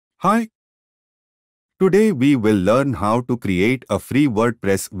Hi, today we will learn how to create a free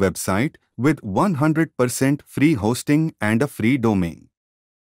WordPress website with 100% free hosting and a free domain.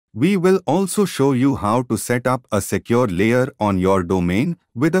 We will also show you how to set up a secure layer on your domain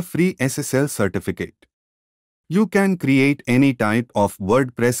with a free SSL certificate. You can create any type of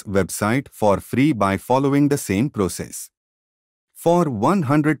WordPress website for free by following the same process. For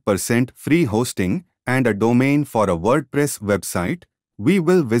 100% free hosting and a domain for a WordPress website, we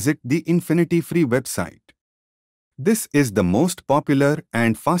will visit the InfinityFree website. This is the most popular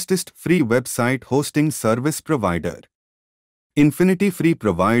and fastest free website hosting service provider. InfinityFree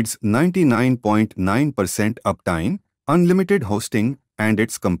provides 99.9% uptime, unlimited hosting, and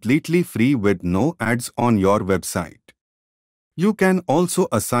it's completely free with no ads on your website. You can also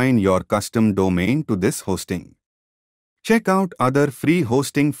assign your custom domain to this hosting. Check out other free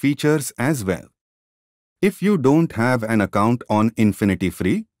hosting features as well. If you don't have an account on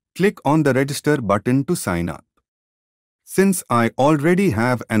InfinityFree, click on the register button to sign up. Since I already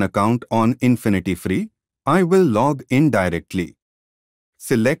have an account on InfinityFree, I will log in directly.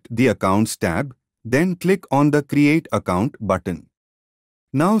 Select the Accounts tab, then click on the Create Account button.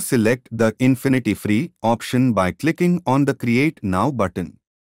 Now select the InfinityFree option by clicking on the Create Now button.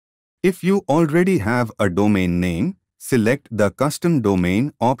 If you already have a domain name, select the Custom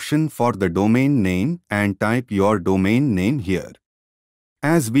Domain option for the domain name and type your domain name here.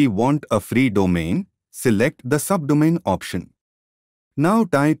 As we want a free domain, select the Subdomain option. Now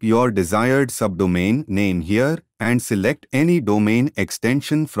type your desired subdomain name here and select any domain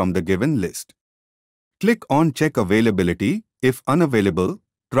extension from the given list. Click on Check Availability. If unavailable,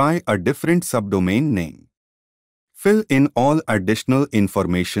 try a different subdomain name. Fill in all additional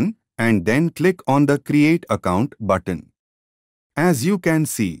information and then click on the Create Account button. As you can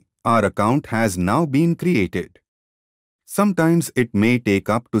see, our account has now been created. Sometimes it may take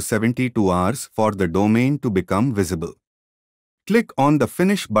up to 72 hours for the domain to become visible. Click on the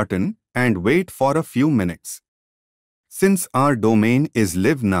Finish button and wait for a few minutes. Since our domain is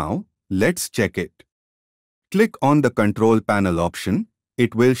live now, let's check it. Click on the Control Panel option.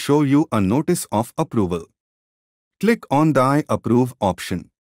 It will show you a notice of approval. Click on the I approve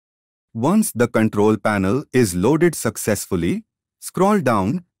option. Once the control panel is loaded successfully, scroll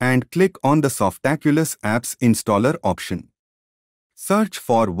down and click on the Softaculous Apps Installer option. Search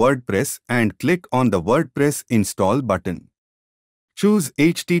for WordPress and click on the WordPress Install button. Choose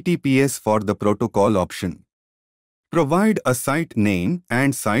HTTPS for the protocol option. Provide a site name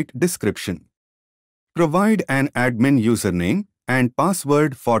and site description. Provide an admin username and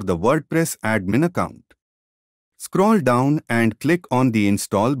password for the WordPress admin account. Scroll down and click on the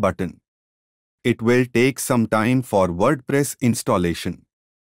Install button. It will take some time for WordPress installation.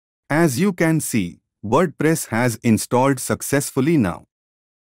 As you can see, WordPress has installed successfully now.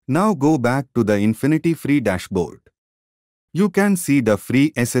 Now go back to the InfinityFree dashboard. You can see the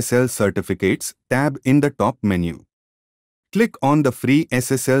Free SSL Certificates tab in the top menu. Click on the Free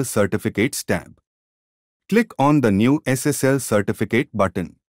SSL Certificates tab. Click on the New SSL Certificate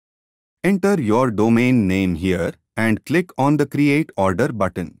button. Enter your domain name here and click on the Create Order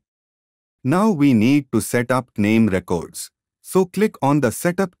button. Now we need to set up name records, so click on the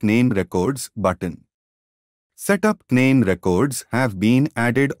Setup Name Records button. Setup name records have been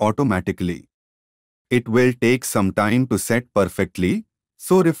added automatically. It will take some time to set perfectly,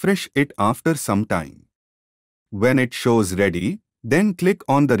 so refresh it after some time. When it shows ready, then click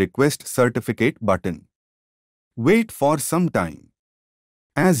on the Request Certificate button. Wait for some time.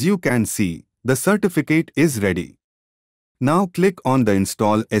 As you can see, the certificate is ready. Now click on the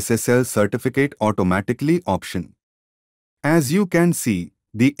Install SSL Certificate Automatically option. As you can see,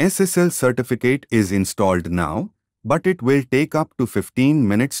 the SSL certificate is installed now, but it will take up to 15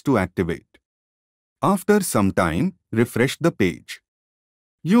 minutes to activate. After some time, refresh the page.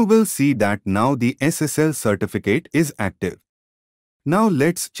 You will see that now the SSL certificate is active. Now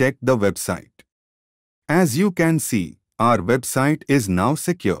let's check the website. As you can see, our website is now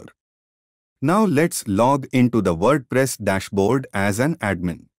secure. Now let's log into the WordPress dashboard as an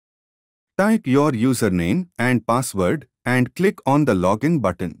admin. Type your username and password and click on the Login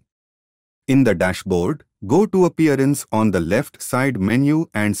button. In the dashboard, go to Appearance on the left side menu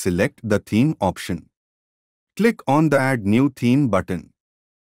and select the Theme option. Click on the Add New Theme button.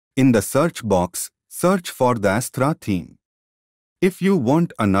 In the search box, search for the Astra theme. If you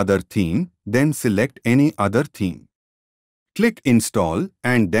want another theme, then select any other theme. Click Install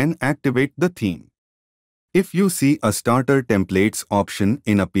and then activate the theme. If you see a Starter Templates option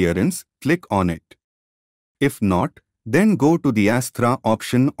in Appearance, click on it. If not, then go to the Astra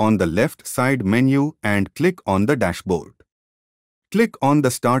option on the left side menu and click on the dashboard. Click on the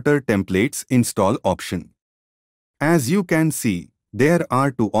Starter Templates Install option. As you can see, there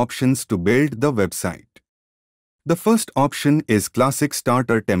are two options to build the website. The first option is Classic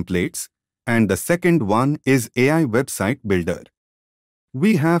Starter Templates, and the second one is AI Website Builder.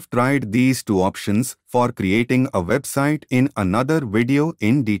 We have tried these two options for creating a website in another video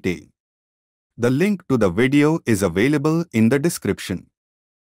in detail. The link to the video is available in the description.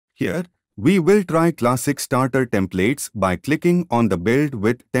 Here, we will try Classic Starter Templates by clicking on the Build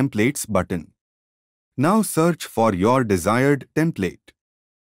with Templates button. Now search for your desired template.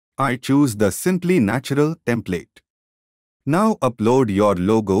 I choose the Simply Natural template. Now upload your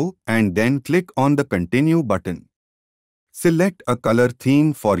logo and then click on the Continue button. Select a color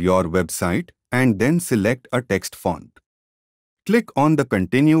theme for your website and then select a text font. Click on the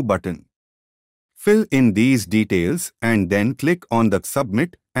Continue button. Fill in these details and then click on the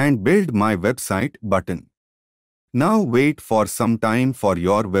Submit and Build My Website button. Now wait for some time for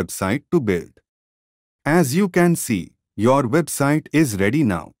your website to build. As you can see, your website is ready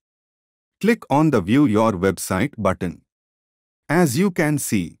now. Click on the View Your Website button. As you can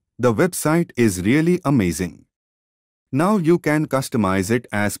see, the website is really amazing. Now you can customize it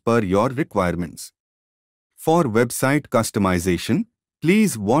as per your requirements. For website customization,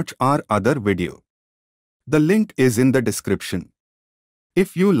 please watch our other video. The link is in the description.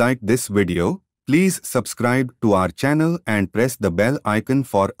 If you like this video, please subscribe to our channel and press the bell icon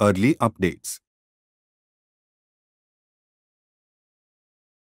for early updates.